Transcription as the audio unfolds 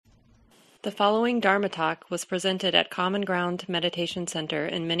The following Dharma talk was presented at Common Ground Meditation Center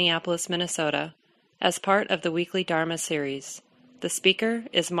in Minneapolis, Minnesota, as part of the weekly Dharma series. The speaker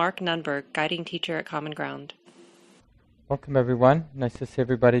is Mark Nunberg, guiding teacher at Common Ground. Welcome, everyone. Nice to see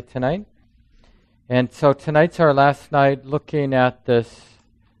everybody tonight. And so tonight's our last night looking at this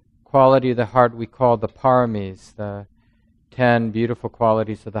quality of the heart we call the Paramis, the 10 beautiful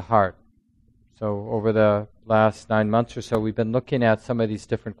qualities of the heart. So over the last 9 months or so, we've been looking at some of these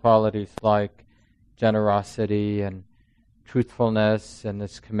different qualities like generosity and truthfulness and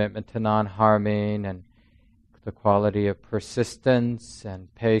this commitment to non-harming and the quality of persistence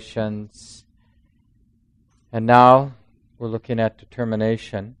and patience. And now we're looking at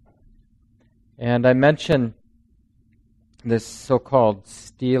determination. And I mentioned this so-called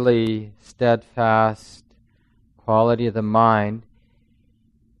steely, steadfast quality of the mind.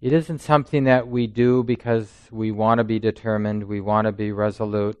 It isn't something that we do because we want to be determined, we want to be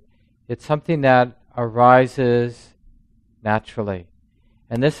resolute. It's something that arises naturally.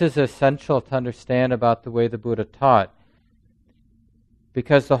 And this is essential to understand about the way the Buddha taught.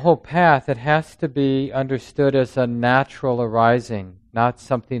 Because the whole path, it has to be understood as a natural arising, not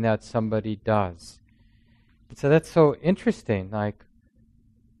something that somebody does. So that's so interesting, like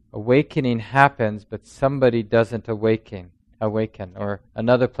awakening happens, but somebody doesn't awaken. Or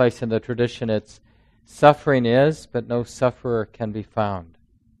another place in the tradition, it's suffering is, but no sufferer can be found.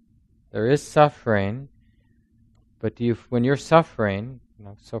 There is suffering, but when you're suffering,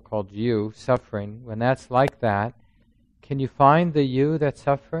 so-called you suffering, when that's like that, can you find the you that's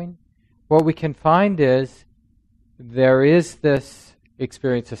suffering? What we can find is there is this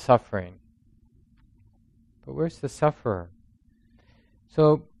experience of suffering, but where's the sufferer?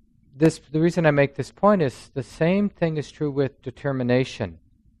 So the reason I make this point is the same thing is true with determination.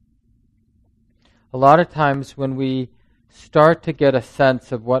 A lot of times when we start to get a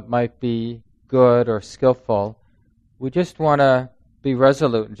sense of what might be good or skillful, we just want to be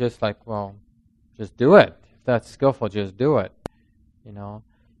resolute and just just do it. If that's skillful, just do it.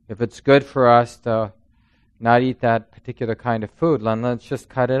 If it's good for us to not eat that particular kind of food, then let's just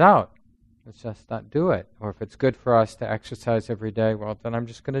cut it out. Let's just not do it. Or if it's good for us to exercise every day, well, then I'm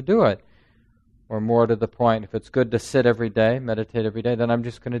just going to do it. Or more to the point, if it's good to sit every day, meditate every day, then I'm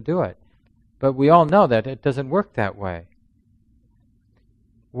just going to do it. But we all know that it doesn't work that way.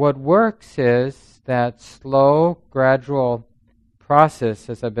 What works is that slow, gradual process,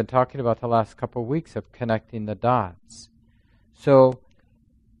 as I've been talking about the last couple of weeks, of connecting the dots. So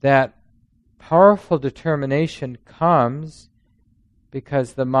that powerful determination comes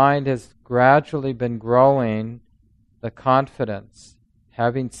because the mind has gradually been growing the confidence,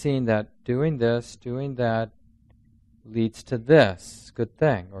 having seen that doing this, doing that leads to this good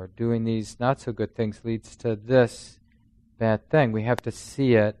thing, or doing these not so good things leads to this bad thing. We have to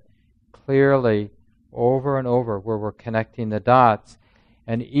see it clearly over and over where we're connecting the dots.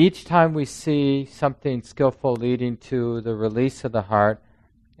 And each time we see something skillful leading to the release of the heart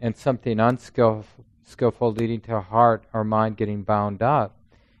and something unskillful leading to our mind getting bound up,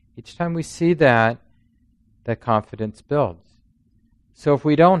 each time we see that confidence builds. So if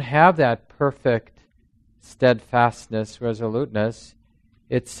we don't have that perfect steadfastness, resoluteness,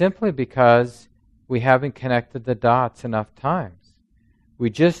 it's simply because we haven't connected the dots enough times. We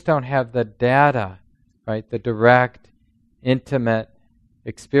just don't have the data, right? The direct, intimate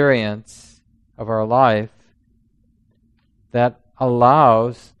experience of our life that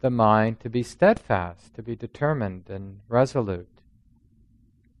allows the mind to be steadfast, to be determined and resolute.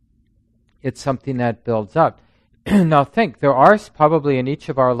 It's something that builds up. Now think, there are probably in each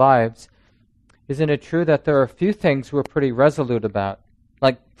of our lives, isn't it true that there are a few things we're pretty resolute about?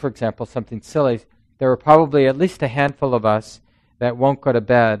 Like, for example, something silly. There are probably at least a handful of us that won't go to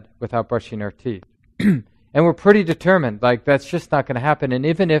bed without brushing our teeth. And we're pretty determined, like that's just not going to happen. And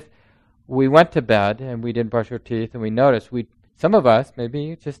even if we went to bed and we didn't brush our teeth and we noticed, some of us,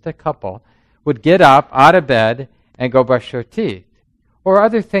 maybe just a couple, would get up out of bed and go brush our teeth. Or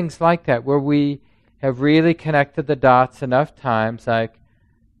other things like that where we have really connected the dots enough times, like,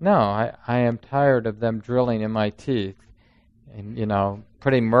 no, I am tired of them drilling in my teeth and,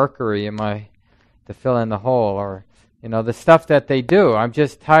 putting mercury in to fill in the hole, or, the stuff that they do. I'm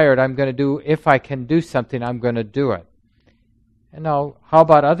just tired. I'm going to do, if I can do something, I'm going to do it. And now, how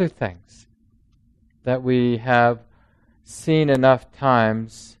about other things that we have seen enough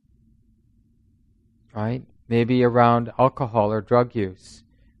times, right? Maybe around alcohol or drug use,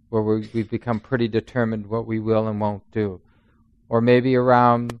 where we've become pretty determined what we will and won't do. Or maybe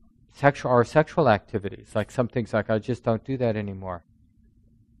around sexual activities, like some things like, I just don't do that anymore.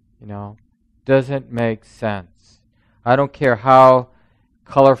 Doesn't make sense. I don't care how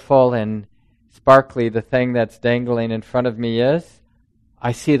colorful and sparkly the thing that's dangling in front of me is,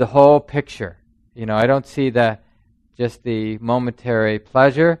 I see the whole picture. I don't see just the momentary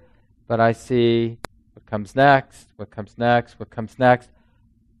pleasure, but I see what comes next, what comes next, what comes next.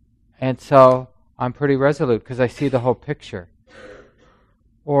 And so I'm pretty resolute because I see the whole picture.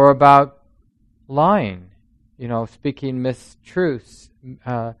 Or about lying, speaking mistruths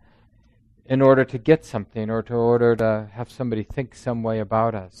in order to get something or in order to have somebody think some way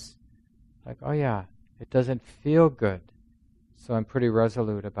about us. Like, oh yeah, it doesn't feel good, so I'm pretty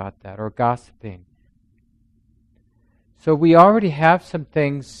resolute about that. Or gossiping. So we already have some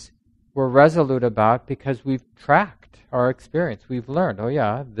things we're resolute about because we've tracked our experience. We've learned, oh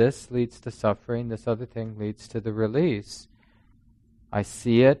yeah, this leads to suffering, this other thing leads to the release. I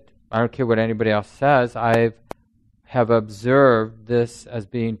see it. I don't care what anybody else says. I have observed this as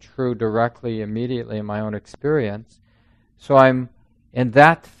being true directly, immediately in my own experience. So in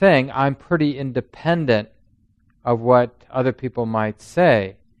that thing, I'm pretty independent of what other people might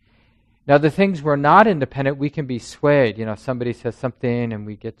say. Now, the things we're not independent, we can be swayed. Somebody says something and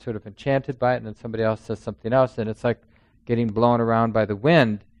we get sort of enchanted by it, and then somebody else says something else, and it's like getting blown around by the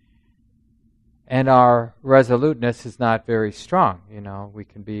wind. And our resoluteness is not very strong. We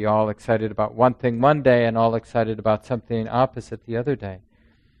can be all excited about one thing one day and all excited about something opposite the other day.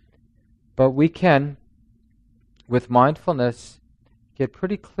 But we can, with mindfulness, get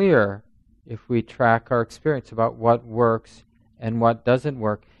pretty clear if we track our experience about what works and what doesn't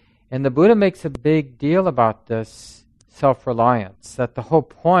work. And the Buddha makes a big deal about this self-reliance, that the whole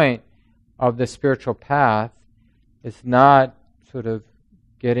point of the spiritual path is not sort of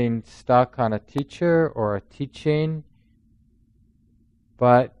getting stuck on a teacher or a teaching,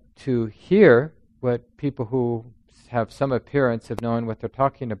 but to hear what people who have some appearance of knowing what they're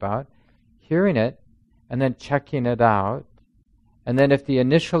talking about, hearing it, and then checking it out. And then if the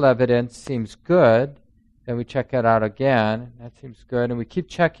initial evidence seems good, then we check it out again. That seems good. And we keep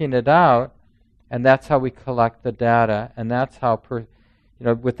checking it out, and that's how we collect the data. And that's how,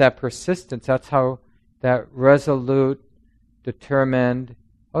 with that persistence, that's how that resolute, determined,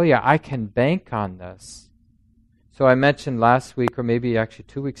 oh yeah, I can bank on this. So I mentioned last week, or maybe actually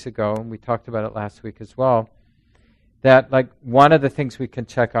 2 weeks ago, and we talked about it last week as well, that like one of the things we can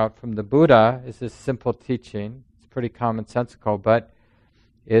check out from the Buddha is this simple teaching. It's pretty commonsensical, but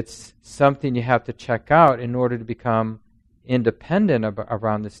it's something you have to check out in order to become independent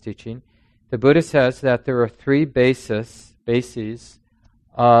around this teaching. The Buddha says that there are three bases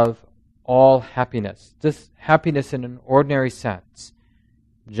of all happiness. This happiness in an ordinary sense: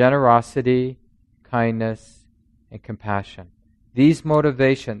 generosity, kindness, and compassion. These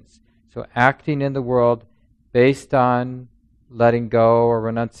motivations, so acting in the world based on letting go or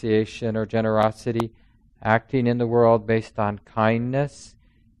renunciation or generosity, acting in the world based on kindness,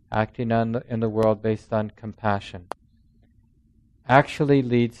 acting in the world based on compassion, actually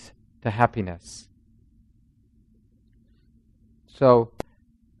leads to happiness. So,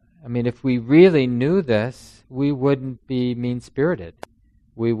 if we really knew this, we wouldn't be mean-spirited.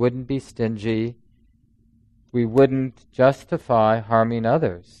 We wouldn't be stingy. We wouldn't justify harming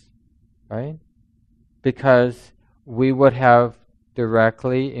others, right? Because we would have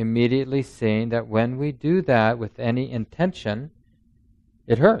directly, immediately seen that when we do that with any intention,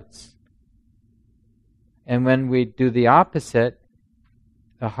 it hurts. And when we do the opposite,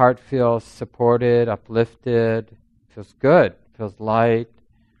 the heart feels supported, uplifted, feels good, feels light,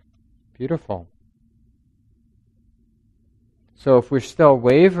 beautiful. So if we're still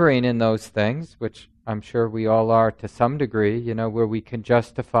wavering in those things, which I'm sure we all are to some degree, where we can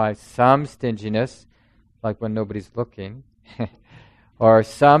justify some stinginess, like when nobody's looking, or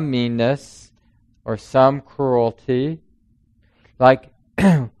some meanness, or some cruelty. Like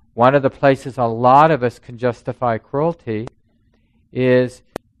one of the places a lot of us can justify cruelty is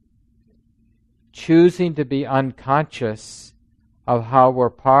choosing to be unconscious of how we're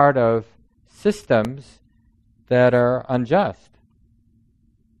part of systems that are unjust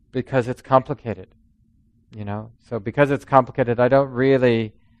because it's complicated, So because it's complicated, I don't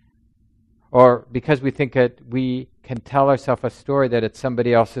really, or because we think that we can tell ourselves a story that it's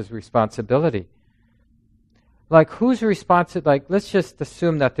somebody else's responsibility. Like who's responsible? Like let's just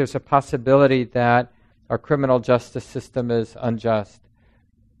assume that there's a possibility that our criminal justice system is unjust.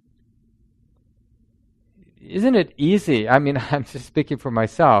 Isn't it easy? I'm just speaking for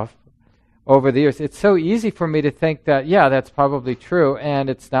myself. Over the years, it's so easy for me to think that, yeah, that's probably true, and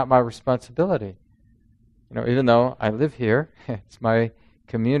it's not my responsibility. Even though I live here, it's my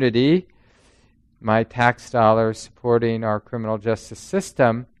community, my tax dollars supporting our criminal justice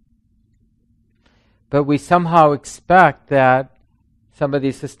system, but we somehow expect that some of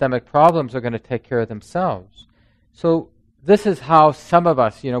these systemic problems are going to take care of themselves. So this is how some of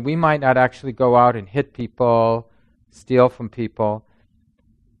us, we might not actually go out and hit people, steal from people,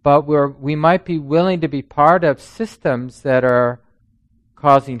 but we might be willing to be part of systems that are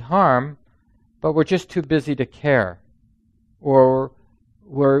causing harm, but we're just too busy to care. Or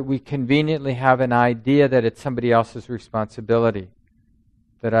we conveniently have an idea that it's somebody else's responsibility,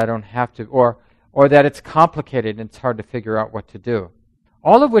 that I don't have to, or that it's complicated and it's hard to figure out what to do.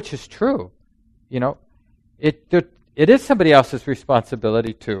 All of which is true. It is somebody else's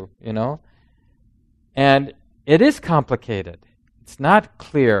responsibility too, and it is complicated. It's not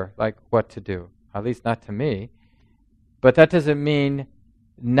clear, like, what to do, at least not to me. But that doesn't mean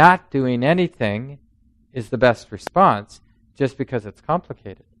not doing anything is the best response, just because it's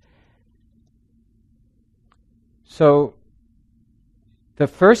complicated. So the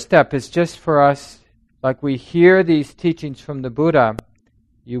first step is just for us, like we hear these teachings from the Buddha,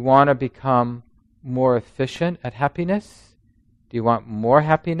 you want to become more efficient at happiness? Do you want more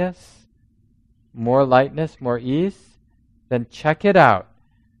happiness, more lightness, more ease? Then check it out.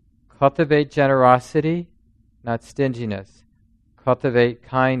 Cultivate generosity, not stinginess. Cultivate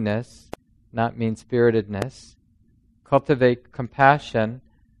kindness, not mean-spiritedness. Cultivate compassion,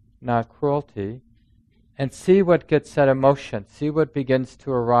 not cruelty. And see what gets set in motion. See what begins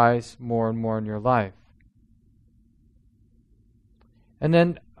to arise more and more in your life. And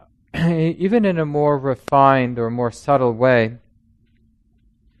then, even in a more refined or more subtle way,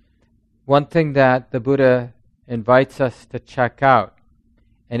 one thing that the Buddha invites us to check out,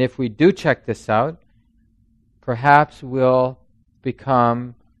 and if we do check this out, perhaps we'll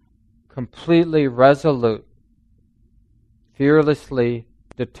become completely resolute, fearlessly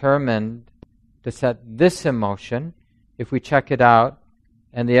determined to set this in motion if we check it out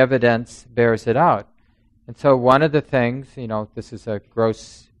and the evidence bears it out. And so one of the things, this is a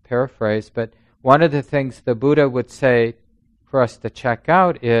gross paraphrase, but one of the things the Buddha would say for us to check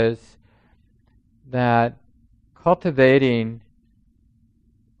out is that cultivating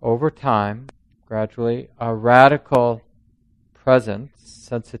over time, gradually, a radical presence,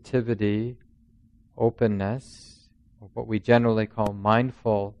 sensitivity, openness, what we generally call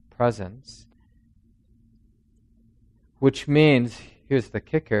mindful presence, which means, here's the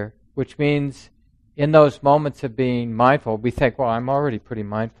kicker, which means in those moments of being mindful, we think, well, I'm already pretty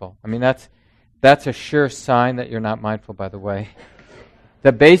mindful. I mean, that's a sure sign that you're not mindful, by the way.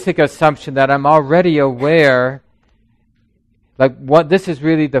 The basic assumption that I'm already aware, this is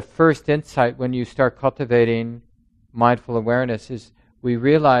really the first insight when you start cultivating mindful awareness, is we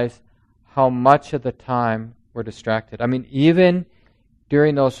realize how much of the time we're distracted. I mean, even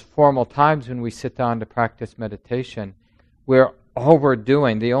during those formal times when we sit down to practice meditation, all we're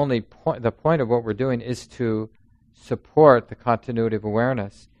doing, the point of what we're doing is to support the continuity of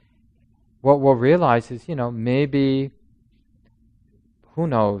awareness. What we'll realize is, maybe, who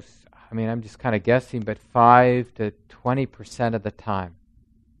knows, I mean, I'm just kind of guessing, but 5 to 20% of the time.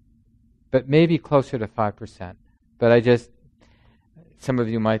 But maybe closer to 5%. But some of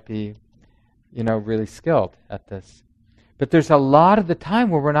you might be, really skilled at this. But there's a lot of the time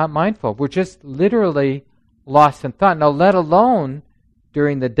where we're not mindful. We're just literally lost in thought. Now, let alone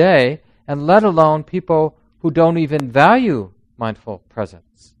during the day, and let alone people who don't even value mindful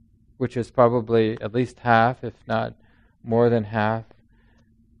presence, which is probably at least half, if not more than half,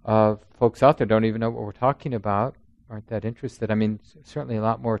 of folks out there don't even know what we're talking about, aren't that interested. I mean, certainly a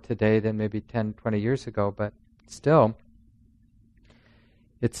lot more today than maybe 10, 20 years ago, but still,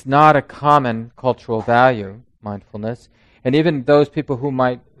 it's not a common cultural value, mindfulness. And even those people who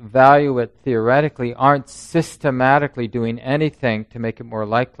might value it theoretically aren't systematically doing anything to make it more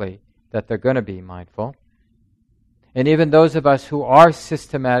likely that they're going to be mindful. And even those of us who are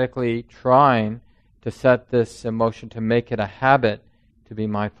systematically trying to set this in motion, to make it a habit to be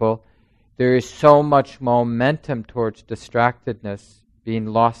mindful, there is so much momentum towards distractedness, being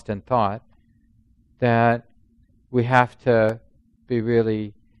lost in thought, that we have to be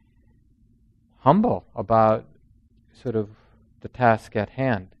really humble about sort of the task at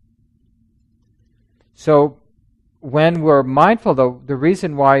hand. So when we're mindful, though, the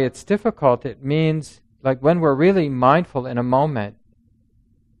reason why it's difficult, it means, like when we're really mindful in a moment,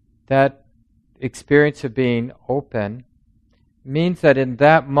 that experience of being open means that in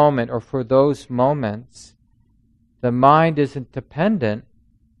that moment, or for those moments, the mind isn't dependent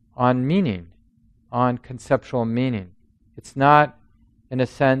on meaning, on conceptual meaning. It's not, in a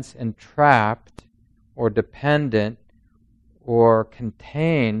sense, entrapped or dependent or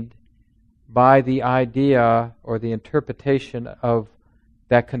contained by the idea or the interpretation of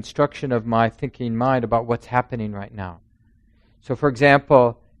that construction of my thinking mind about what's happening right now. So for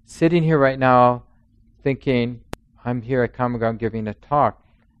example, sitting here right now thinking, I'm here at Common Ground giving a talk,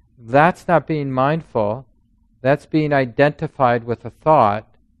 that's not being mindful. That's being identified with a thought,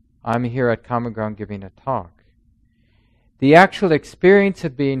 I'm here at Common Ground giving a talk. The actual experience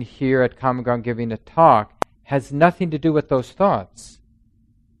of being here at Common Ground giving a talk has nothing to do with those thoughts.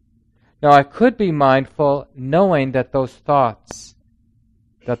 Now, I could be mindful knowing that those thoughts,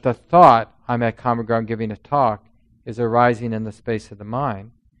 that the thought, I'm at Common Ground giving a talk, is arising in the space of the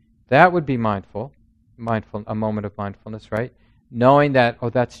mind. That would be mindful, a moment of mindfulness, right? Knowing that, oh,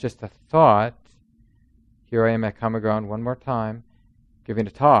 that's just a thought. Here I am at Common Ground one more time, giving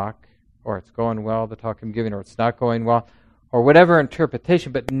a talk, or it's going well, the talk I'm giving, or it's not going well, or whatever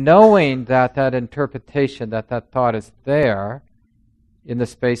interpretation, but knowing that that interpretation, that thought is there in the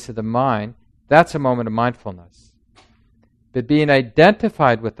space of the mind, that's a moment of mindfulness. But being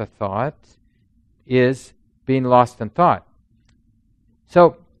identified with the thought is being lost in thought.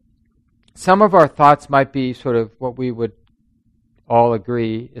 So some of our thoughts might be sort of what we would all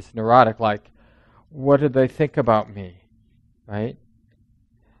agree is neurotic, like, what did they think about me, right?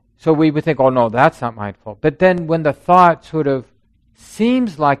 So we would think, oh no, that's not mindful. But then when the thought sort of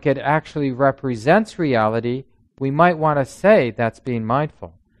seems like it actually represents reality, we might want to say that's being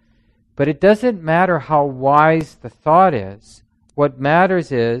mindful. But it doesn't matter how wise the thought is. What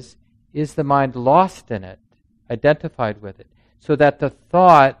matters is the mind lost in it, identified with it, so that the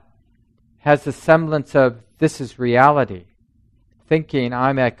thought has the semblance of this is reality. Thinking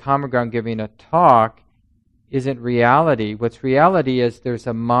I'm at Common Ground giving a talk isn't reality. What's reality is there's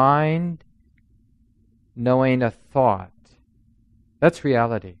a mind knowing a thought. That's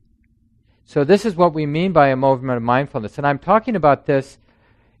reality. So this is what we mean by a moment of mindfulness. And I'm talking about this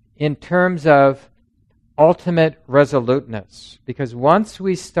in terms of ultimate resoluteness. Because once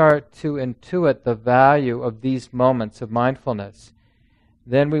we start to intuit the value of these moments of mindfulness,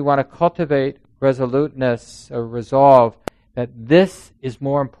 then we want to cultivate resoluteness or resolve that this is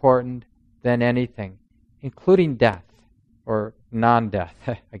more important than anything, including death or non-death.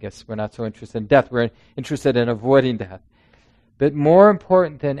 I guess we're not so interested in death. We're interested in avoiding death. But more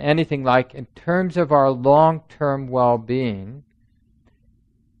important than anything, like in terms of our long-term well-being,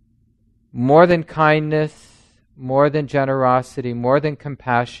 more than kindness, more than generosity, more than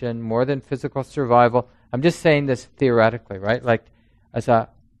compassion, more than physical survival. I'm just saying this theoretically, right? Like as a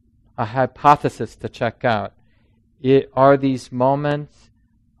hypothesis to check out. Are these moments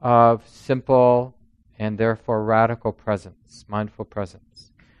of simple and therefore radical presence, mindful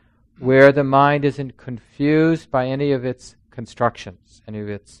presence, where the mind isn't confused by any of its constructions, any of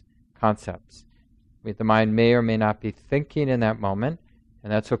its concepts. The mind may or may not be thinking in that moment,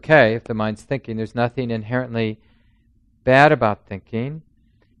 and that's okay if the mind's thinking. There's nothing inherently bad about thinking.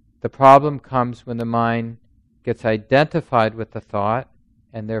 The problem comes when the mind gets identified with the thought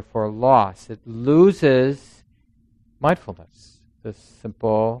and therefore lost. It loses mindfulness, this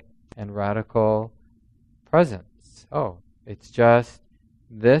simple and radical presence. Oh, it's just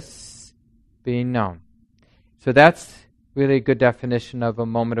this being known. So that's really a good definition of a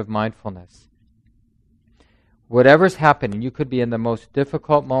moment of mindfulness. Whatever's happening, you could be in the most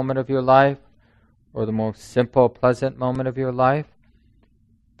difficult moment of your life or the most simple, pleasant moment of your life.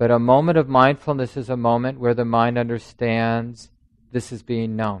 But a moment of mindfulness is a moment where the mind understands this is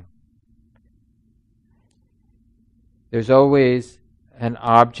being known. There's always an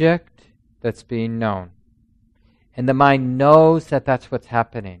object that's being known. And the mind knows that that's what's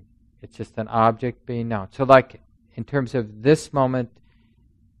happening. It's just an object being known. So like in terms of this moment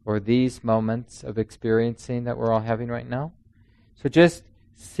or these moments of experiencing that we're all having right now. So just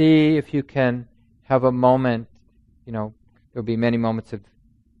see if you can have a moment, there'll be many moments of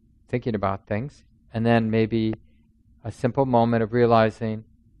thinking about things, and then maybe a simple moment of realizing,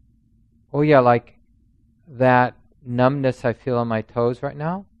 oh yeah, like that numbness I feel on my toes right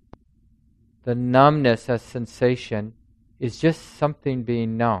now, the numbness as sensation is just something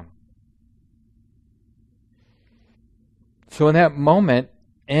being known. So in that moment,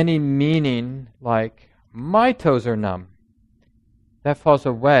 any meaning like, my toes are numb, that falls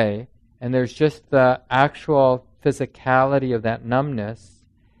away, and there's just the actual physicality of that numbness,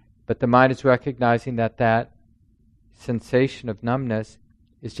 but the mind is recognizing that that sensation of numbness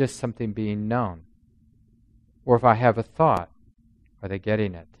is just something being known. Or if I have a thought, are they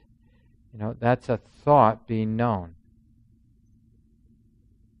getting it? That's a thought being known.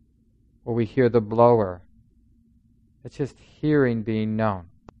 Or we hear the blower. It's just hearing being known.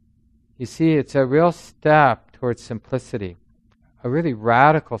 You see, it's a real step towards simplicity, a really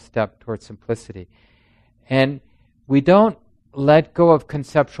radical step towards simplicity. And we don't let go of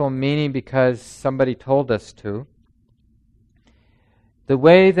conceptual meaning because somebody told us to. the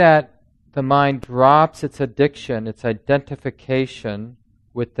way that the mind drops its addiction, its identification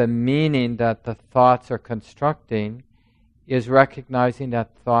with the meaning that the thoughts are constructing, is recognizing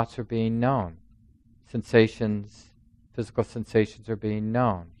that thoughts are being known. Sensations, physical sensations are being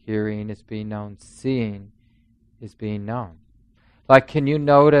known. Hearing is being known. Seeing is being known. Like, can you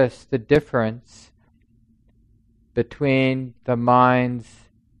notice the difference between the mind's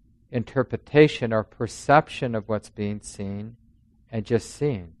interpretation or perception of what's being seen and just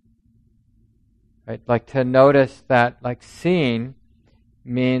seeing? Right? Like, to notice that, like, seeing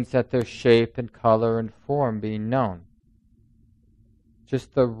means that there's shape and color and form being known.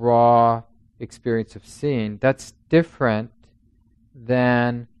 Just the raw experience of seeing, that's different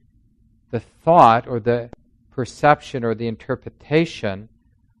than the thought or the perception or the interpretation,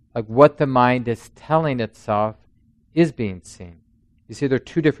 like what the mind is telling itself is being seen. You see, they're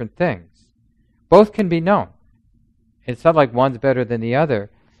two different things. Both can be known. It's not like one's better than the other.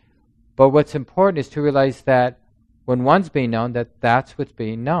 But what's important is to realize that when one's being known, that's what's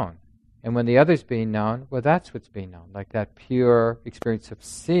being known. And when the other's being known, well, that's what's being known. Like that pure experience of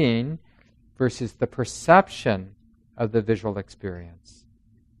seeing versus the perception of the visual experience.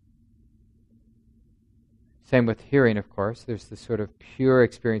 Same with hearing, of course. There's this sort of pure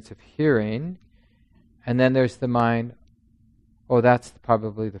experience of hearing. And then there's the mind, oh, that's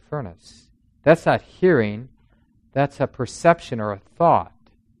probably the furnace. That's not hearing. That's a perception or a thought.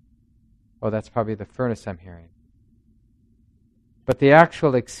 Oh, that's probably the furnace I'm hearing. But the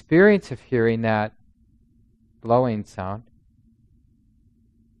actual experience of hearing that blowing sound,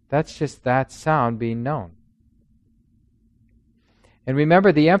 that's just that sound being known. And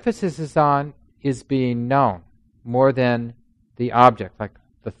remember, the emphasis is being known more than the object. Like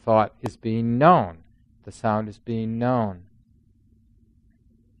the thought is being known. The sound is being known.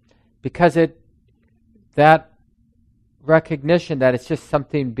 Because that recognition that it's just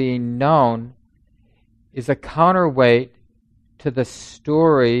something being known is a counterweight to the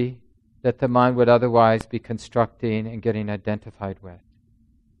story that the mind would otherwise be constructing and getting identified with.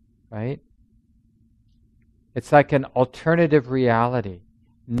 Right? It's like an alternative reality.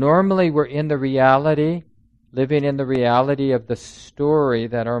 Normally we're in the reality, living in the reality of the story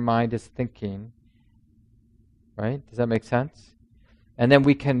that our mind is thinking. Right? Does that make sense? And then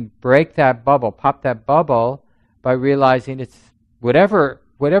we can break that bubble, pop that bubble, by realizing it's whatever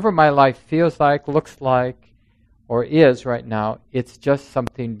my life feels like, looks like, or is right now, it's just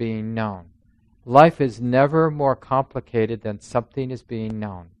something being known. Life is never more complicated than something is being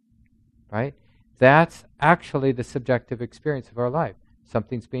known. Right? That's actually the subjective experience of our life.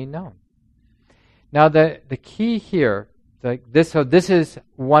 Something's being known. Now the key here, so this is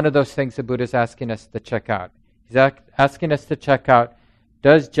one of those things the Buddha is asking us to check out. He's asking us to check out,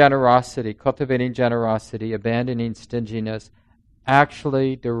 does generosity, cultivating generosity, abandoning stinginess,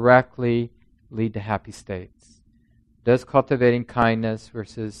 actually directly lead to happy states? Does cultivating kindness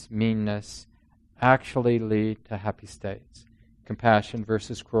versus meanness actually lead to happy states? Compassion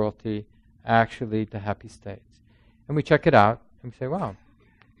versus cruelty actually lead to happy states? And we check it out and we say, wow,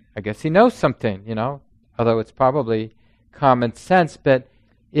 I guess he knows something, although it's probably common sense, but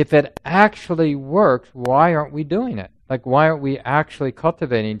if it actually works, why aren't we doing it? Like, why aren't we actually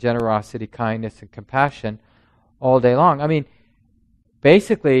cultivating generosity, kindness, and compassion all day long? I mean,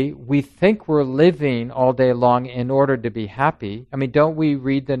 basically, we think we're living all day long in order to be happy. I mean, don't we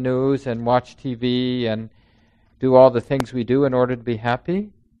read the news and watch TV and do all the things we do in order to be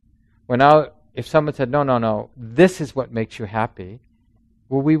happy? Well, now, if someone said, no, this is what makes you happy,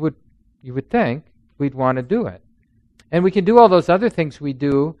 well, you would think we'd want to do it. And we can do all those other things we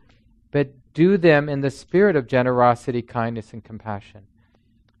do, but do them in the spirit of generosity, kindness, and compassion.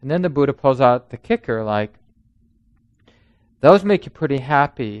 And then the Buddha pulls out the kicker, like, those make you pretty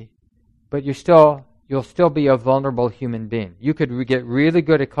happy, but you'll still be a vulnerable human being. You could get really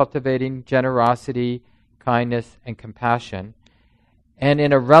good at cultivating generosity, kindness, and compassion, and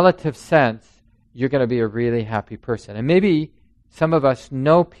in a relative sense, you're going to be a really happy person. And maybe some of us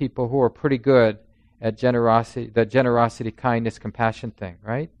know people who are pretty good at generosity, the generosity, kindness, compassion thing,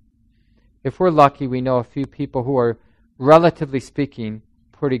 right? If we're lucky, we know a few people who are, relatively speaking,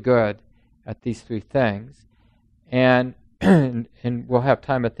 pretty good at these three things. And we'll have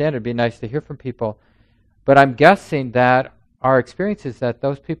time at the end. It'd be nice to hear from people. But I'm guessing that our experience is that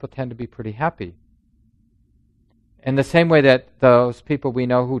those people tend to be pretty happy. In the same way that those people we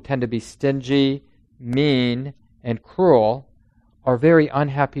know who tend to be stingy, mean, and cruel are very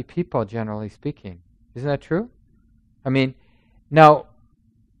unhappy people, generally speaking. Isn't that true? I mean, now,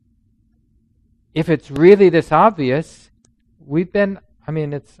 if it's really this obvious, we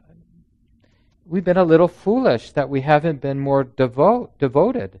we've been a little foolish that we haven't been more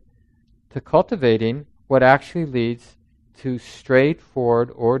devoted to cultivating what actually leads to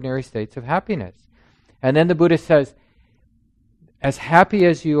straightforward, ordinary states of happiness. And then the Buddha says, as happy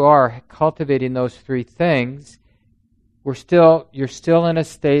as you are cultivating those three things, you're still in a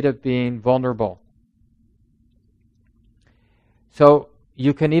state of being vulnerable. So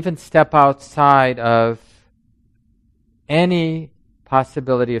you can even step outside of any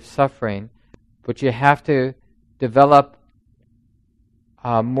possibility of suffering, but you have to develop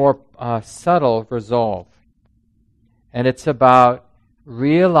a more subtle resolve. And it's about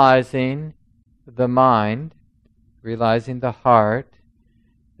realizing the mind, realizing the heart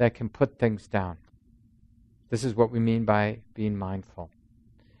that can put things down. This is what we mean by being mindful.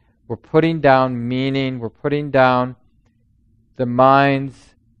 We're putting down meaning, we're putting down the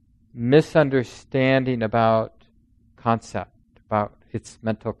mind's misunderstanding about concept, about its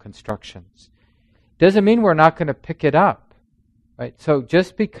mental constructions. Doesn't mean we're not going to pick it up, right? So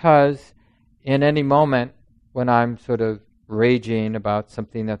just because in any moment when I'm sort of raging about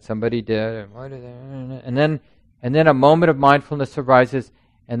something that somebody did, and then a moment of mindfulness arises,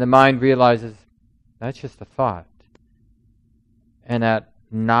 and the mind realizes that's just a thought, and that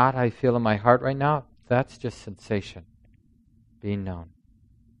knot I feel in my heart right now, that's just sensation being known,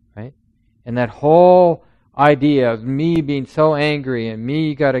 right? And that whole idea of me being so angry and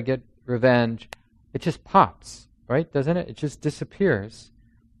me got to get revenge, it just pops, right? Doesn't it? It just disappears.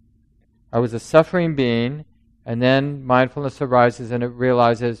 I was a suffering being, and then mindfulness arises and it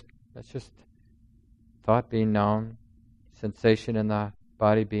realizes that's just thought being known, sensation in the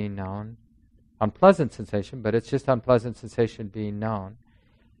body being known, unpleasant sensation, but it's just unpleasant sensation being known.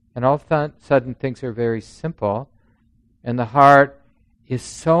 And all of a sudden things are very simple, and the heart is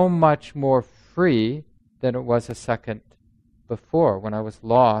so much more free than it was a second before when I was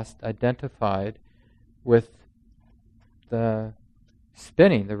lost, identified with the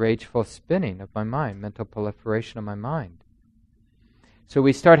spinning, the rageful spinning of my mind, mental proliferation of my mind. So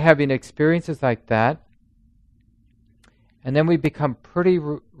we start having experiences like that, and then we become pretty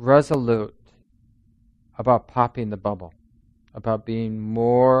resolute about popping the bubble, about being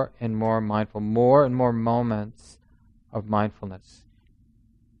more and more mindful, more and more moments of mindfulness.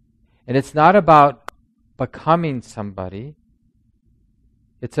 And it's not about becoming somebody,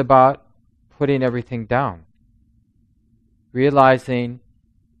 it's about putting everything down. Realizing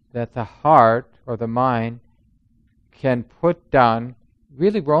that the heart or the mind can put down,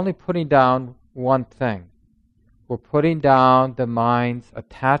 really we're only putting down one thing. We're putting down the mind's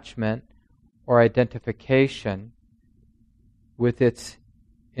attachment or identification with its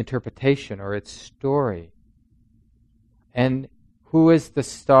interpretation or its story. And who is the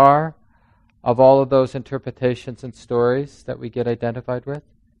star of all of those interpretations and stories that we get identified with?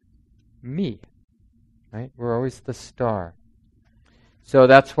 Me. Right? We're always the star. So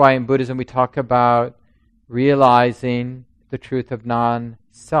that's why in Buddhism we talk about realizing the truth of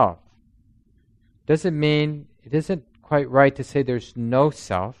non-self. Doesn't mean, it isn't quite right to say there's no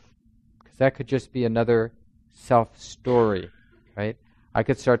self, because that could just be another self-story, right? I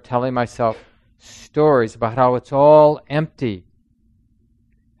could start telling myself stories about how it's all empty.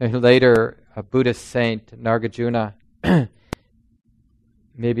 And later, a Buddhist saint, Nagarjuna,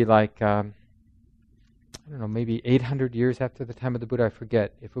 maybe like, maybe 800 years after the time of the Buddha, I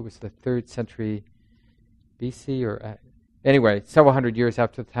forget if it was the 3rd century BC or... anyway, several hundred years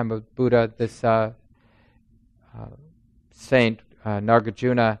after the time of Buddha, this saint,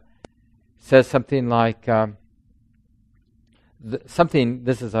 Nagarjuna, says something like,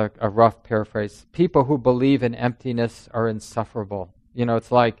 this is a rough paraphrase, people who believe in emptiness are insufferable.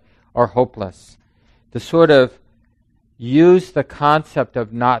 It's like, or hopeless. To sort of use the concept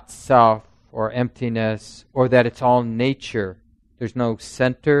of not self or emptiness, or that it's all nature, there's no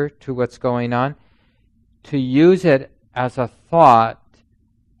center to what's going on, to use it as a thought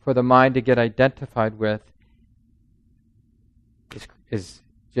for the mind to get identified with is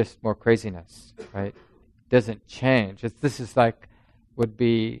just more craziness, right? Doesn't change. This is like, would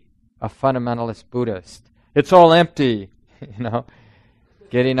be a fundamentalist Buddhist. It's all empty,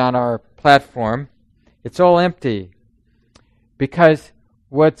 getting on our platform. It's all empty. Because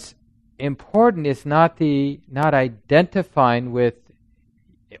what's important is not identifying with,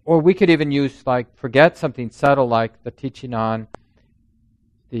 or we could even use forget something subtle like the teaching on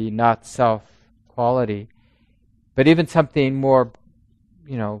the not self quality, but even something more,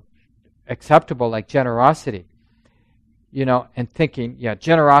 acceptable like generosity, and thinking,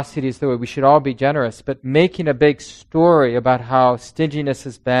 generosity is the way we should all be generous, but making a big story about how stinginess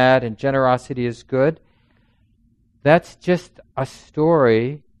is bad and generosity is good, that's just a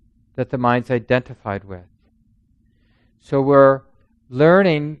story that the mind's identified with. So we're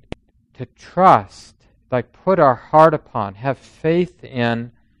learning to trust, like put our heart upon, have faith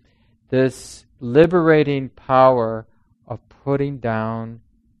in this liberating power of putting down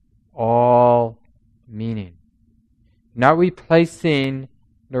all meaning. Not replacing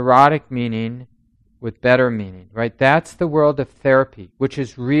neurotic meaning with better meaning, right? That's the world of therapy, which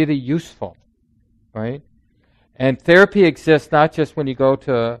is really useful, right? And therapy exists not just when you go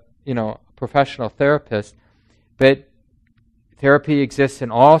to, a professional therapist, but therapy exists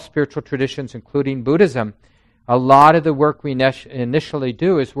in all spiritual traditions, including Buddhism. A lot of the work we initially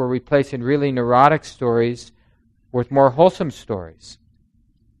do is we're replacing really neurotic stories with more wholesome stories.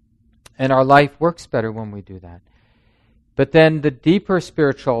 And our life works better when we do that. But then the deeper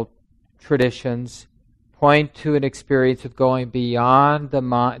spiritual traditions point to an experience of going beyond the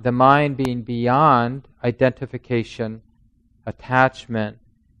mind being beyond identification, attachment,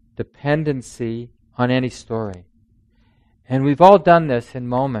 dependency on any story. And we've all done this in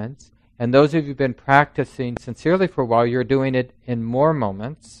moments, and those of you who've been practicing sincerely for a while, you're doing it in more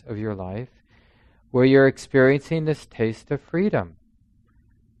moments of your life where you're experiencing this taste of freedom,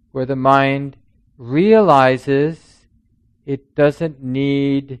 where the mind realizes it doesn't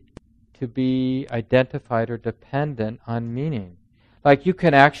need to be identified or dependent on meaning. Like you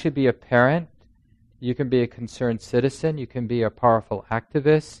can actually be a parent, you can be a concerned citizen, you can be a powerful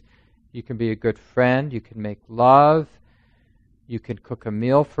activist, you can be a good friend, you can make love, you can cook a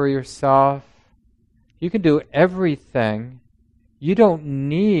meal for yourself, you can do everything.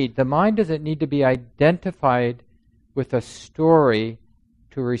 The mind doesn't need to be identified with a story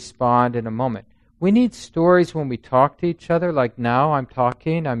to respond in a moment. We need stories when we talk to each other, like now I'm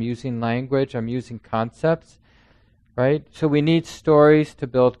talking, I'm using language, I'm using concepts, right? So we need stories to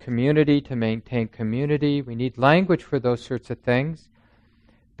build community, to maintain community. We need language for those sorts of things.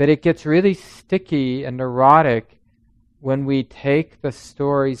 But it gets really sticky and neurotic when we take the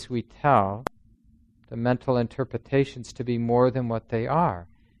stories we tell, the mental interpretations, to be more than what they are.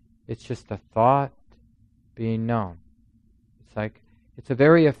 It's just a thought being known. It's a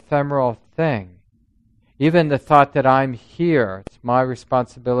very ephemeral thing. Even the thought that I'm here, it's my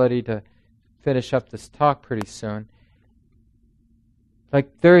responsibility to finish up this talk pretty soon.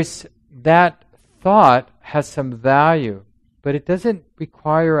 That thought has some value, but it doesn't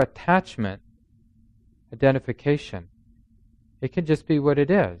require attachment, identification. It can just be what it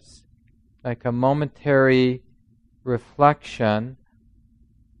is, like a momentary reflection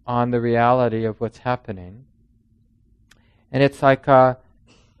on the reality of what's happening. And it's like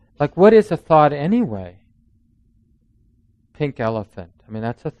what is a thought anyway? Pink elephant. I mean,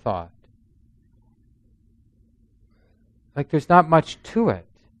 that's a thought. Like there's not much to it.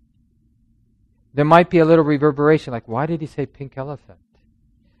 There might be a little reverberation, like why did he say pink elephant?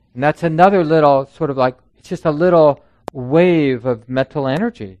 And that's another little sort of like, it's just a little wave of mental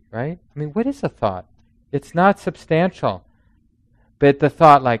energy, right? I mean, what is a thought? It's not substantial. But the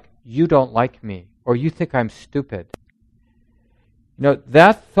thought like, you don't like me, or you think I'm stupid.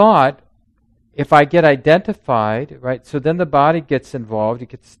 That thought, if I get identified, right, so then the body gets involved, it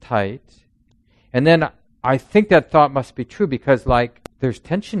gets tight. And then I think that thought must be true because, there's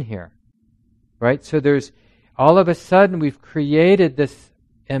tension here, right? So all of a sudden, we've created this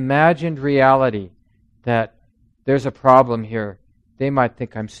imagined reality that there's a problem here. They might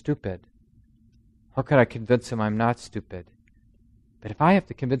think I'm stupid. How can I convince them I'm not stupid? But if I have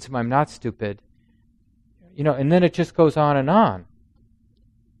to convince them I'm not stupid, and then it just goes on and on.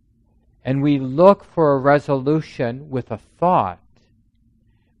 And we look for a resolution with a thought.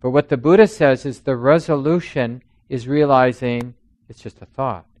 But what the Buddha says is the resolution is realizing it's just a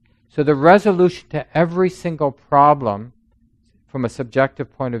thought. So the resolution to every single problem, from a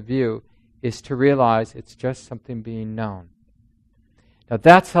subjective point of view, is to realize it's just something being known. Now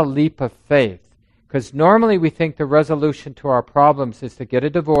that's a leap of faith. Because normally we think the resolution to our problems is to get a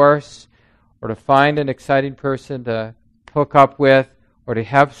divorce, or to find an exciting person to hook up with, or to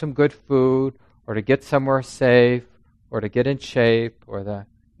have some good food, or to get somewhere safe, or to get in shape, or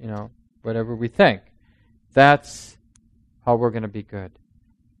whatever we think. That's how we're going to be good.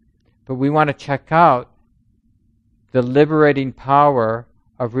 But we want to check out the liberating power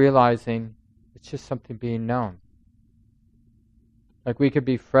of realizing it's just something being known. Like we could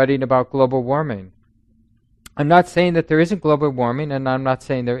be fretting about global warming. I'm not saying that there isn't global warming, and I'm not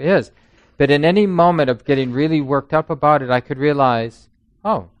saying there is. But in any moment of getting really worked up about it, I could realize,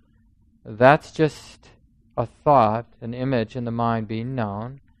 oh, that's just a thought, an image in the mind being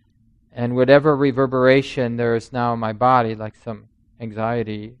known. And whatever reverberation there is now in my body, like some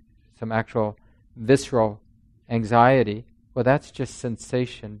anxiety, some actual visceral anxiety, Well, that's just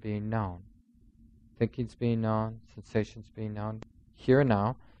sensation being known. Thinking's being known, sensation's being known, here and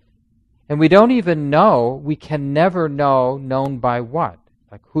now. And we don't even know, we can never know known by what.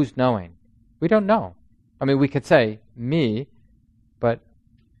 Like, who's knowing? We don't know. I mean, we could say, me, but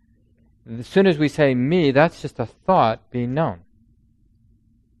as soon as we say me, that's just a thought being known.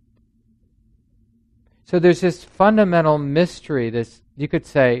 So there's this fundamental mystery, this, you could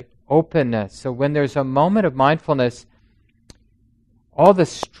say, openness. So when there's a moment of mindfulness, all the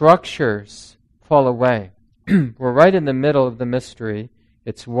structures fall away. We're right in the middle of the mystery.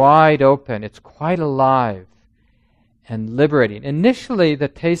 It's wide open. It's quite alive and liberating. Initially, the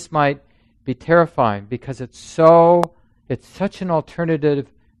taste might be terrifying because it's such an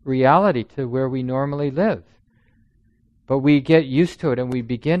alternative reality to where we normally live. But we get used to it and we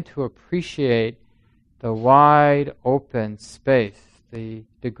begin to appreciate the wide open space, the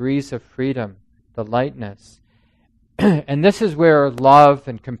degrees of freedom, the lightness. And this is where love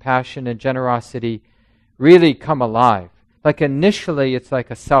and compassion and generosity really come alive. Like initially it's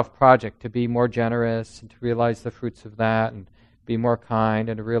like a self-project to be more generous and to realize the fruits of that and be more kind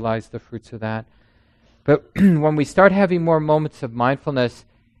and to realize the fruits of that. But when we start having more moments of mindfulness,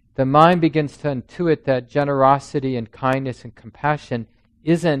 the mind begins to intuit that generosity and kindness and compassion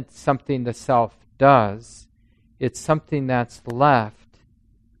isn't something the self does. It's something that's left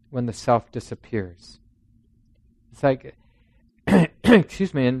when the self disappears. It's like,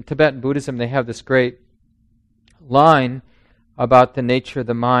 excuse me, in Tibetan Buddhism they have this great line about the nature of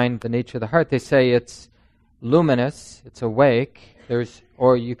the mind, the nature of the heart. They say it's luminous, it's awake,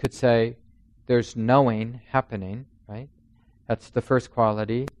 or you could say there's knowing happening, right? That's the first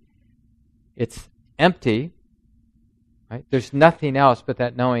quality. It's empty, right? There's nothing else but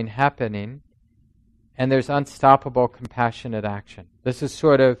that knowing happening. And there's unstoppable compassionate action. This is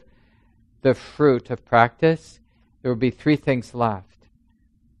sort of the fruit of practice. There will be three things left.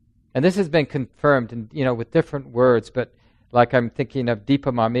 And this has been confirmed with different words, but like I'm thinking of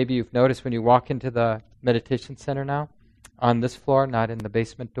Deepama. Maybe you've noticed when you walk into the meditation center now, on this floor, not in the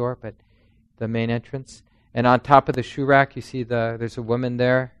basement door, but the main entrance. And on top of the shoe rack, you see there's a woman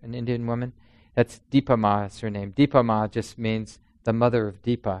there, an Indian woman. That's Deepama, is her name. Deepama just means the mother of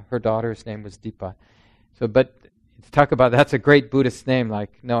Deepa. Her daughter's name was Deepa. So, but talk about, that's a great Buddhist name,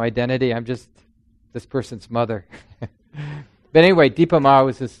 like no identity, I'm just this person's mother. But anyway, Deepama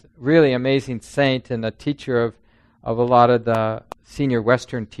was this really amazing saint and a teacher of a lot of the senior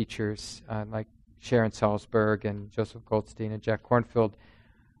Western teachers, like Sharon Salzberg and Joseph Goldstein and Jack Kornfield,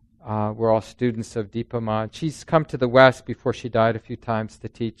 were all students of Deepama. She's come to the West before she died a few times to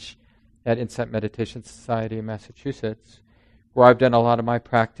teach at Insight Meditation Society in Massachusetts, where I've done a lot of my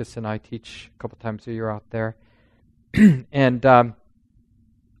practice, and I teach a couple times a year out there.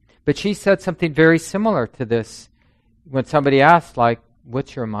 But she said something very similar to this when somebody asked, like,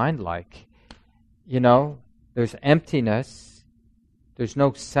 what's your mind like? There's emptiness, there's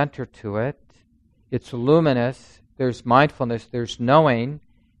no center to it, it's luminous, there's mindfulness, there's knowing,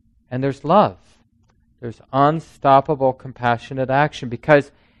 and there's love. There's unstoppable compassionate action,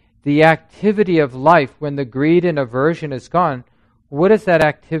 because the activity of life, when the greed and aversion is gone, what does that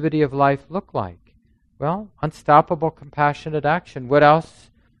activity of life look like? Well, unstoppable compassionate action. What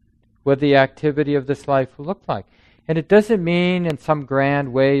else would the activity of this life look like? And it doesn't mean in some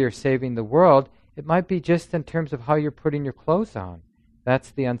grand way you're saving the world. It might be just in terms of how you're putting your clothes on.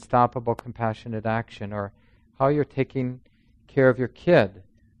 That's the unstoppable compassionate action. Or how you're taking care of your kid.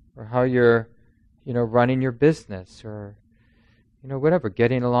 Or how you're, running your business. Or whatever,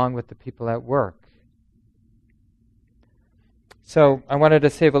 getting along with the people at work. So I wanted to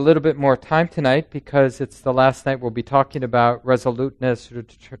save a little bit more time tonight because it's the last night we'll be talking about resoluteness or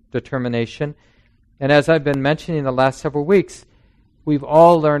determination. And as I've been mentioning the last several weeks, we've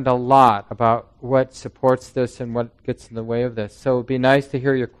all learned a lot about what supports this and what gets in the way of this. So it would be nice to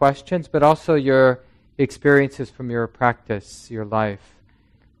hear your questions, but also your experiences from your practice, your life,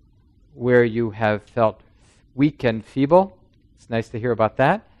 where you have felt weak and feeble. It's nice to hear about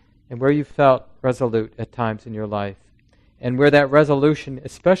that. And where you felt resolute at times in your life. And where that resolution,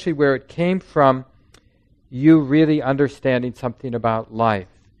 especially where it came from you really understanding something about life.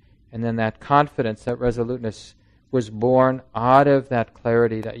 And then that confidence, that resoluteness, was born out of that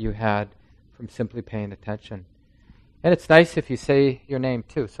clarity that you had from simply paying attention. And it's nice if you say your name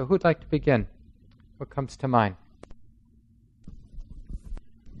too. So who'd like to begin? What comes to mind?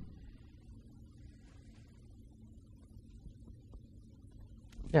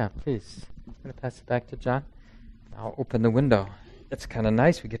 Yeah, please. I'm going to pass it back to John. I'll open the window. That's kind of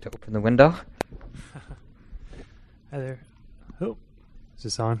nice. We get to open the window. Hi there. Oh, is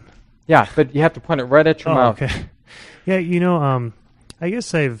this on? Yeah, but you have to point it right at your mouth. Okay. Yeah, I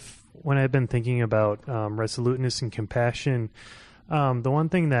guess when I've been thinking about resoluteness and compassion, the one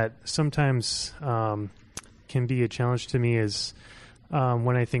thing that sometimes can be a challenge to me is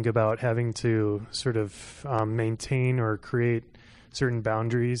when I think about having to sort of maintain or create certain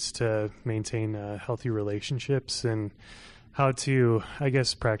boundaries to maintain healthy relationships, and how to, I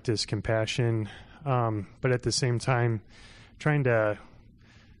guess, practice compassion, but at the same time trying to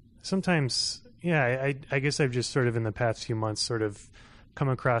sometimes, I guess I've just sort of in the past few months sort of come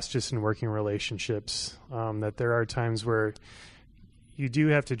across just in working relationships that there are times where you do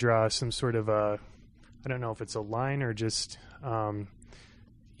have to draw some sort of I don't know if it's a line or just,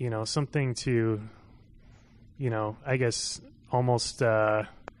 something to, I guess almost, to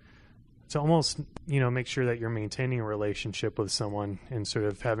almost, make sure that you're maintaining a relationship with someone and sort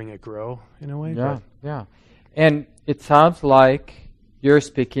of having it grow in a way. Yeah, yeah. And it sounds like you're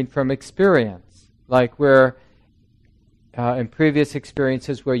speaking from experience, like where in previous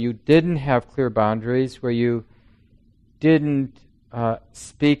experiences where you didn't have clear boundaries, where you didn't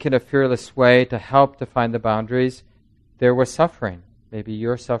speak in a fearless way to help define the boundaries, there was suffering. Maybe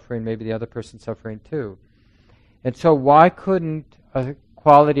you're suffering, maybe the other person's suffering too. And so why couldn't a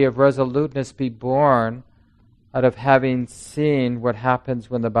quality of resoluteness be born out of having seen what happens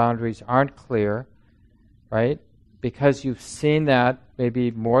when the boundaries aren't clear, right? Because you've seen that maybe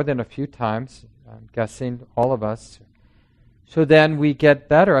more than a few times, I'm guessing all of us. So then we get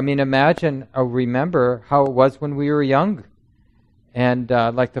better. I mean, imagine or remember how it was when we were young. And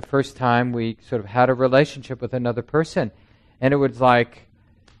like the first time we sort of had a relationship with another person. And it was like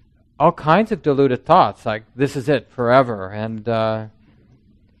all kinds of deluded thoughts, like this is it forever. And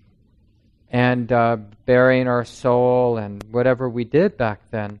burying our soul and whatever we did back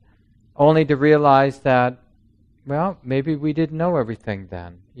then. Only to realize that, well, maybe we didn't know everything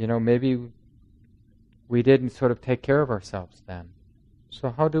then. Maybe we didn't sort of take care of ourselves then.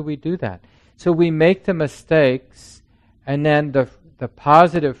 So how do we do that? So we make the mistakes, and then the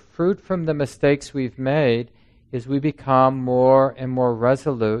positive fruit from the mistakes we've made is we become more and more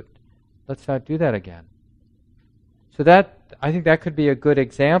resolute. Let's not do that again. So I think that could be a good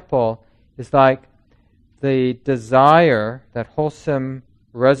example. Is like the desire, that wholesome,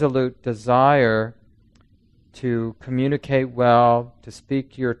 resolute desire to communicate well, to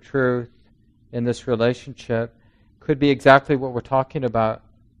speak your truth in this relationship, could be exactly what we're talking about,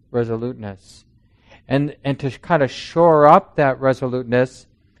 resoluteness. And to kind of shore up that resoluteness,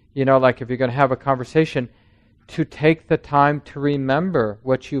 like if you're going to have a conversation, to take the time to remember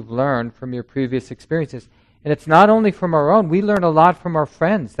what you've learned from your previous experiences. And it's not only from our own. We learn a lot from our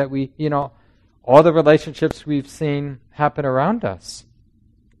friends, that we, all the relationships we've seen happen around us.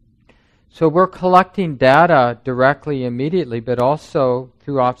 So we're collecting data directly, immediately, but also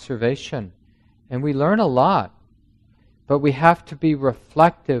through observation. And we learn a lot. But we have to be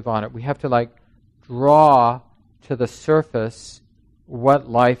reflective on it. We have to draw to the surface what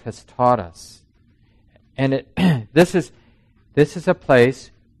life has taught us. And this is a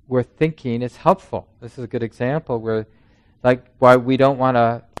place where thinking is helpful. This is a good example where, why we don't want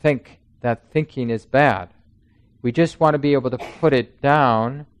to think that thinking is bad. We just want to be able to put it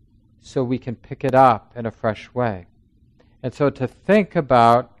down so we can pick it up in a fresh way. And so to think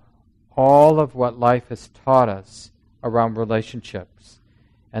about all of what life has taught us around relationships,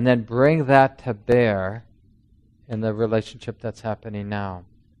 and then bring that to bear in the relationship that's happening now.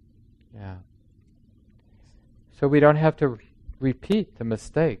 Yeah. So we don't have to repeat the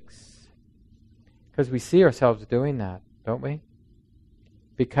mistakes, because we see ourselves doing that, don't we?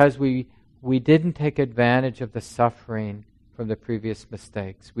 Because we didn't take advantage of the suffering from the previous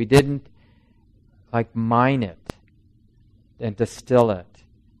mistakes. We didn't mine it and distill it.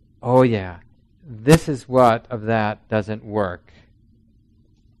 Oh yeah, this is what of that doesn't work.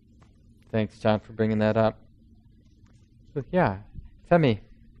 Thanks, John, for bringing that up. So yeah, Femi,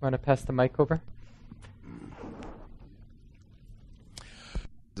 want to pass the mic over?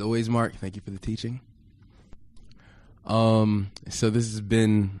 As always, Mark, thank you for the teaching. So this has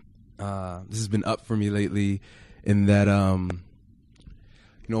been up for me lately, in that a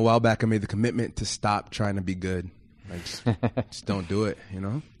while back I made the commitment to stop trying to be good. Just don't do it,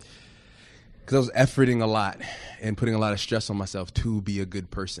 because I was efforting a lot and putting a lot of stress on myself to be a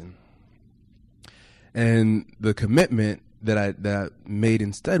good person. And the commitment that I made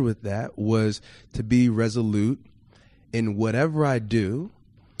instead with that was to be resolute in whatever I do.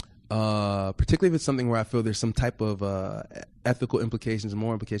 Particularly if it's something where I feel there's some type of ethical implications,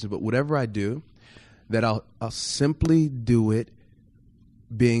 moral implications, but whatever I do, that I'll simply do it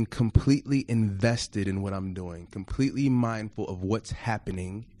being completely invested in what I'm doing, completely mindful of what's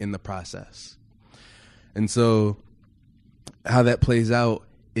happening in the process. And so how that plays out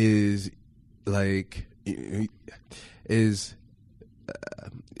is like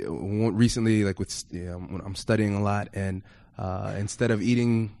recently, like with when I'm studying a lot, and instead of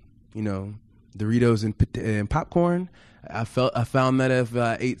eating Doritos and popcorn, I found that if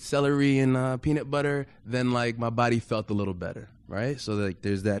I ate celery and peanut butter, then like my body felt a little better, right? So like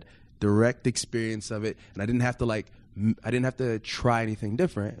there's that direct experience of it, and I didn't have to try anything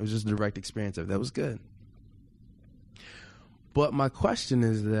different. It was just a direct experience of it. That was good. But my question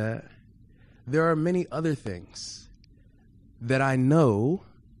is that there are many other things that I know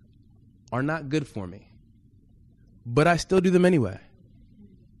are not good for me, but I still do them anyway.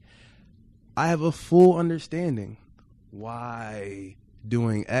 I have a full understanding why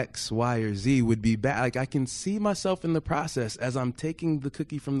doing X, Y, or Z would be bad. Like I can see myself in the process as I'm taking the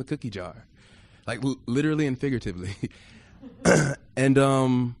cookie from the cookie jar, like literally and figuratively. and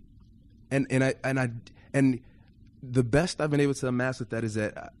the best I've been able to amass with that is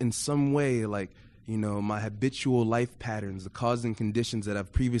that in some way, like, my habitual life patterns, the causes and conditions that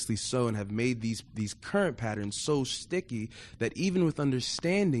I've previously sown have made these current patterns so sticky that even with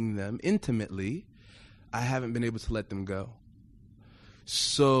understanding them intimately, I haven't been able to let them go.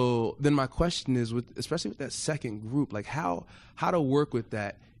 So then my question is, especially with that second group, like how to work with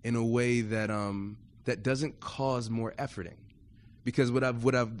that in a way that that doesn't cause more efforting. Because what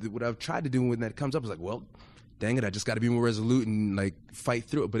I've tried to do when that comes up is like, well, dang it, I just got to be more resolute and like fight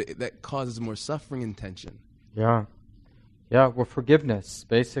through it. But that causes more suffering and tension. Yeah. Well, forgiveness,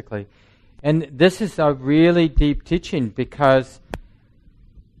 basically. And this is a really deep teaching because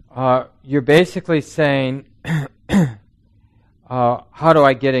you're basically saying, how do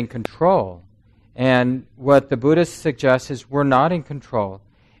I get in control? And what the Buddhists suggest is we're not in control.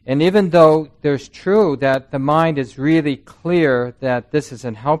 And even though there's true that the mind is really clear that this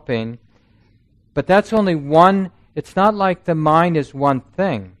isn't helping, but that's only one. It's not like the mind is one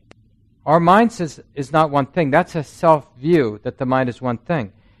thing. Our mind is not one thing. That's a self-view that the mind is one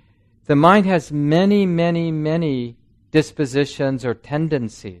thing. The mind has many, many, many dispositions or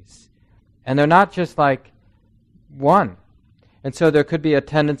tendencies. And they're not just like one. And so there could be a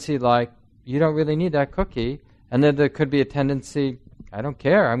tendency like, you don't really need that cookie. And then there could be a tendency, I don't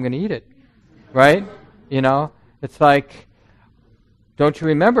care, I'm going to eat it. Right? It's like, don't you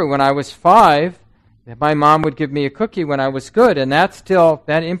remember when I was 5, my mom would give me a cookie when I was good, and that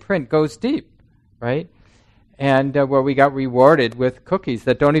imprint goes deep, right? And where we got rewarded with cookies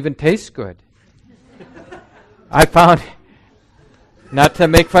that don't even taste good. I found, not to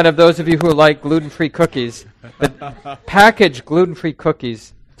make fun of those of you who like gluten-free cookies, but packaged gluten-free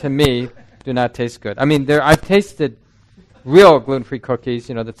cookies, to me, do not taste good. I mean, I've tasted real gluten-free cookies,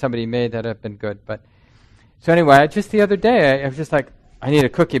 that somebody made that have been good. But so anyway, just the other day, I was just like, I need a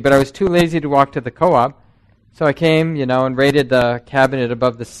cookie, but I was too lazy to walk to the co-op. So I came, and raided the cabinet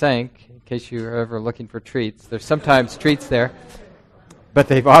above the sink, in case you're ever looking for treats. There's sometimes treats there, but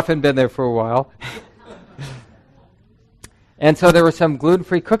they've often been there for a while. And so there were some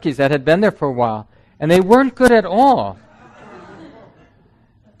gluten-free cookies that had been there for a while, and they weren't good at all.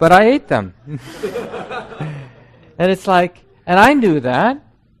 But I ate them. And it's like, and I knew that,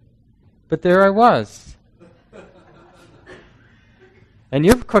 but there I was. And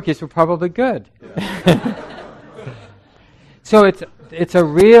your cookies were probably good. So it's a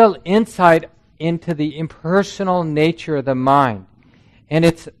real insight into the impersonal nature of the mind. And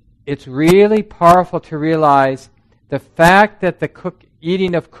it's really powerful to realize the fact that the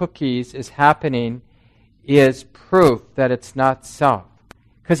eating of cookies is happening is proof that it's not self.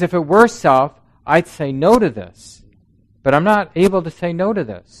 Because if it were self, I'd say no to this. But I'm not able to say no to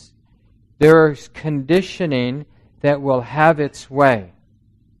this. There's conditioning that will have its way.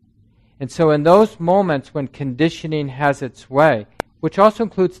 And so in those moments when conditioning has its way, which also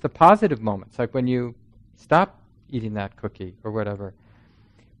includes the positive moments, like when you stop eating that cookie or whatever,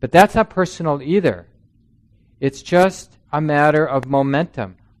 but that's not personal either. It's just a matter of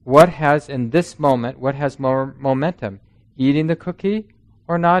momentum. What has, in this moment, what has more momentum? Eating the cookie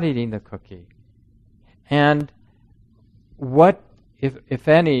or not eating the cookie? And what, if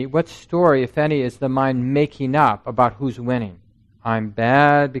any, what story, if any, is the mind making up about who's winning? I'm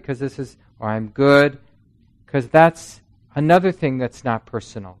bad because this is, or I'm good, because that's another thing that's not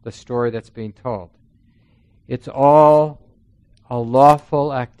personal, the story that's being told. It's all a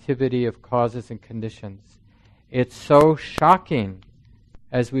lawful activity of causes and conditions. It's so shocking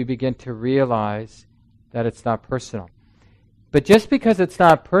as we begin to realize that it's not personal. But just because it's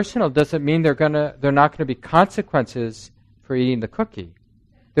not personal doesn't mean they're not going to be consequences for eating the cookie.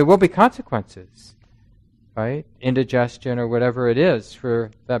 There will be consequences. Right? Indigestion or whatever it is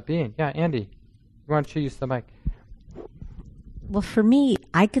for that being. Yeah, Andy. Why don't you use the mic? Well, for me,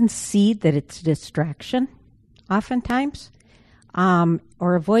 I can see that it's distraction oftentimes,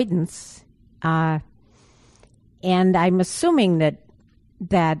 or avoidance. And I'm assuming that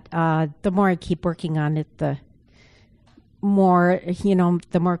the more I keep working on it, the more,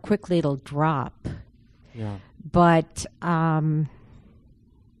 the more quickly it'll drop. Yeah. But it's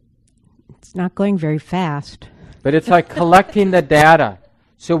not going very fast. But it's like collecting the data.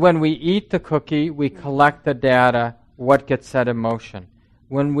 So when we eat the cookie, we collect the data, what gets set in motion.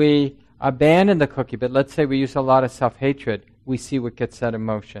 When we abandon the cookie, but let's say we use a lot of self-hatred, we see what gets set in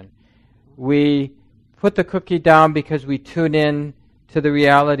motion. We put the cookie down because we tune in to the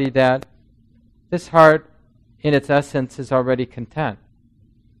reality that this heart, in its essence, is already content.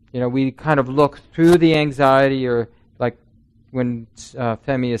 We kind of look through the anxiety, or like when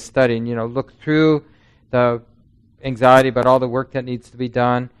Femi is studying, look through the anxiety about all the work that needs to be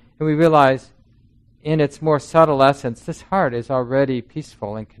done, and we realize in its more subtle essence, this heart is already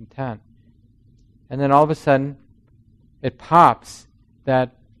peaceful and content. And then all of a sudden, it pops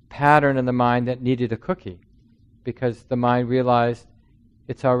that pattern in the mind that needed a cookie, because the mind realized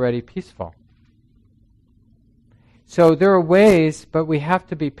it's already peaceful. So there are ways, but we have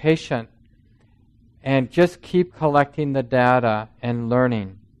to be patient and just keep collecting the data and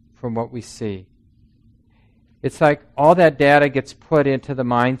learning from what we see. It's like all that data gets put into the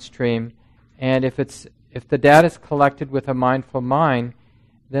mind stream, and if the data is collected with a mindful mind,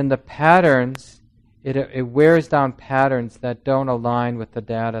 then the patterns, it wears down patterns that don't align with the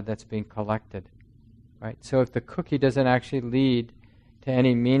data that's being collected. Right? So if the cookie doesn't actually lead to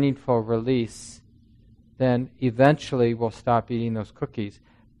any meaningful release, then eventually we'll stop eating those cookies.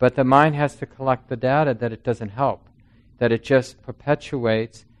 But the mind has to collect the data that it doesn't help, that it just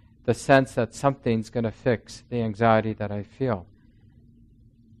perpetuates the sense that something's going to fix the anxiety that I feel.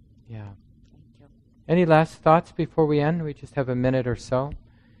 Yeah. Any last thoughts before we end? We just have a minute or so.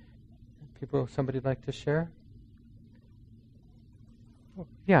 Somebody like to share? Oh,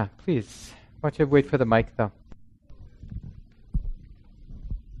 yeah, please. Why don't you wait for the mic, though?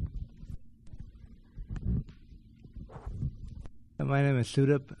 My name is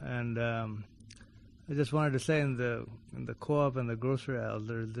Sudip, and I just wanted to say in the co-op and the grocery aisle,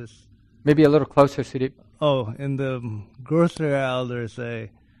 there's this. Maybe a little closer, Sudip. Oh, in the grocery aisle, there's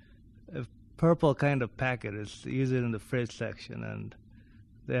a purple kind of packet. It's usually in the fridge section, and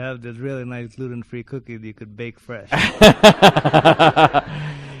they have this really nice gluten-free cookie that you could bake fresh.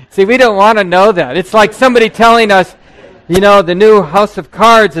 See, we don't want to know that. It's like somebody telling us, the new House of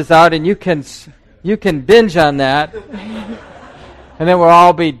Cards is out, and you can binge on that, and then we'll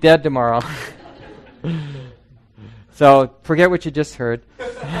all be dead tomorrow. So forget what you just heard.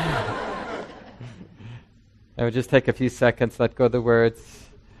 I would just take a few seconds, let go of the words.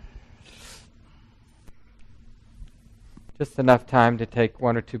 Just enough time to take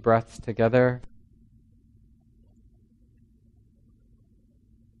 1 or 2 breaths together.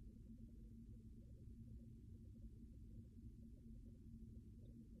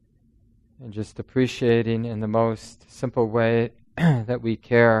 And just appreciating in the most simple way that we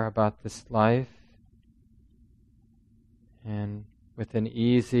care about this life. And with an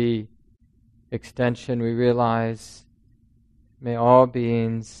easy extension, we realize, may all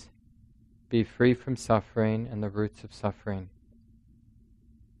beings be free from suffering and the roots of suffering.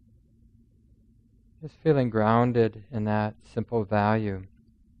 Just feeling grounded in that simple value.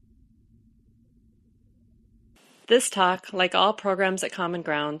 This talk, like all programs at Common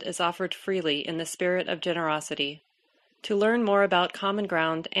Ground, is offered freely in the spirit of generosity. To learn more about Common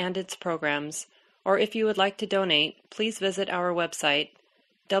Ground and its programs, or if you would like to donate, please visit our website,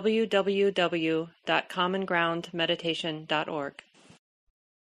 www.commongroundmeditation.org.